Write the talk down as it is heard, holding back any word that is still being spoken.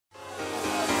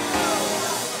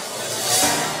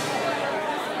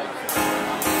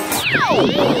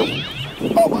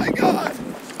Oh my God.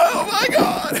 Oh my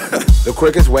God. The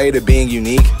quickest way to being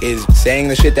unique is saying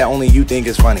the shit that only you think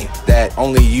is funny, that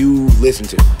only you listen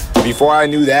to. Before I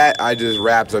knew that, I just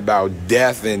rapped about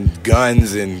death and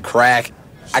guns and crack.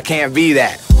 I can't be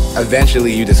that.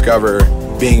 Eventually you discover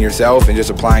being yourself and just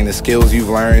applying the skills you've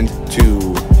learned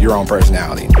to your own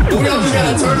personality. We all just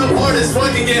gotta turn up hard as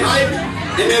fuck and get hype,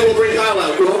 and then we'll bring Kyle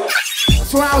out, cool?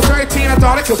 So when I was 13, I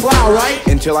thought it could fly, right?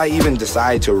 Until I even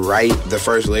decided to write the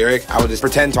first lyric, I would just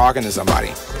pretend talking to somebody.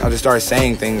 I would just start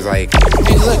saying things like,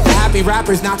 Hey look, the happy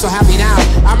rapper's not so happy now.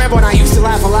 I remember when I used to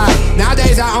laugh a lot.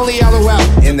 Nowadays I only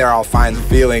LOL. in there I'll find the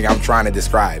feeling I'm trying to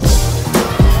describe.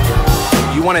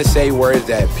 You want to say words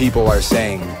that people are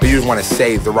saying, but you just want to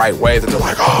say it the right way that they're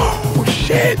like, oh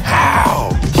shit,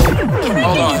 how?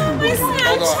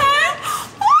 Hold on.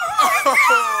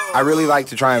 I really like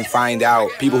to try and find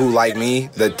out people who like me,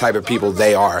 the type of people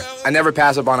they are. I never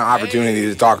pass up on an opportunity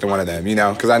to talk to one of them, you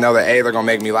know? Because I know that A, they're going to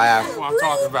make me laugh. That's what I'm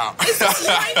talking about.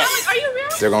 Are you real?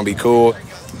 They're going to be cool.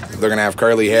 They're going to have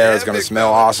curly hair. It's going to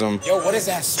smell awesome. Yo, what is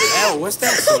that smell? What's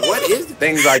that? What is it?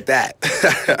 Things like that.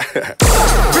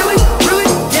 Really? Really?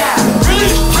 Yeah.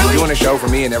 Really? Doing a show for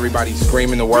me and everybody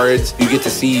screaming the words, you get to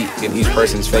see in each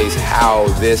person's face how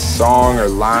this song or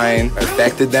line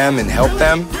affected them and helped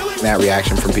them. And that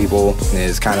reaction from people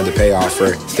is kind of the payoff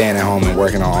for staying at home and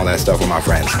working on all that stuff with my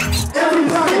friends.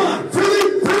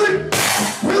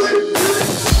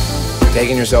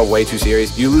 Taking yourself way too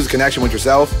serious, you lose connection with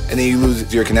yourself, and then you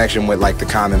lose your connection with like the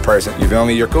common person. You feel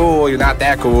me? You're cool, you're not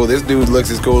that cool, this dude looks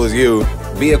as cool as you.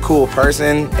 Be a cool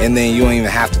person, and then you don't even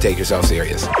have to take yourself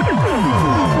serious.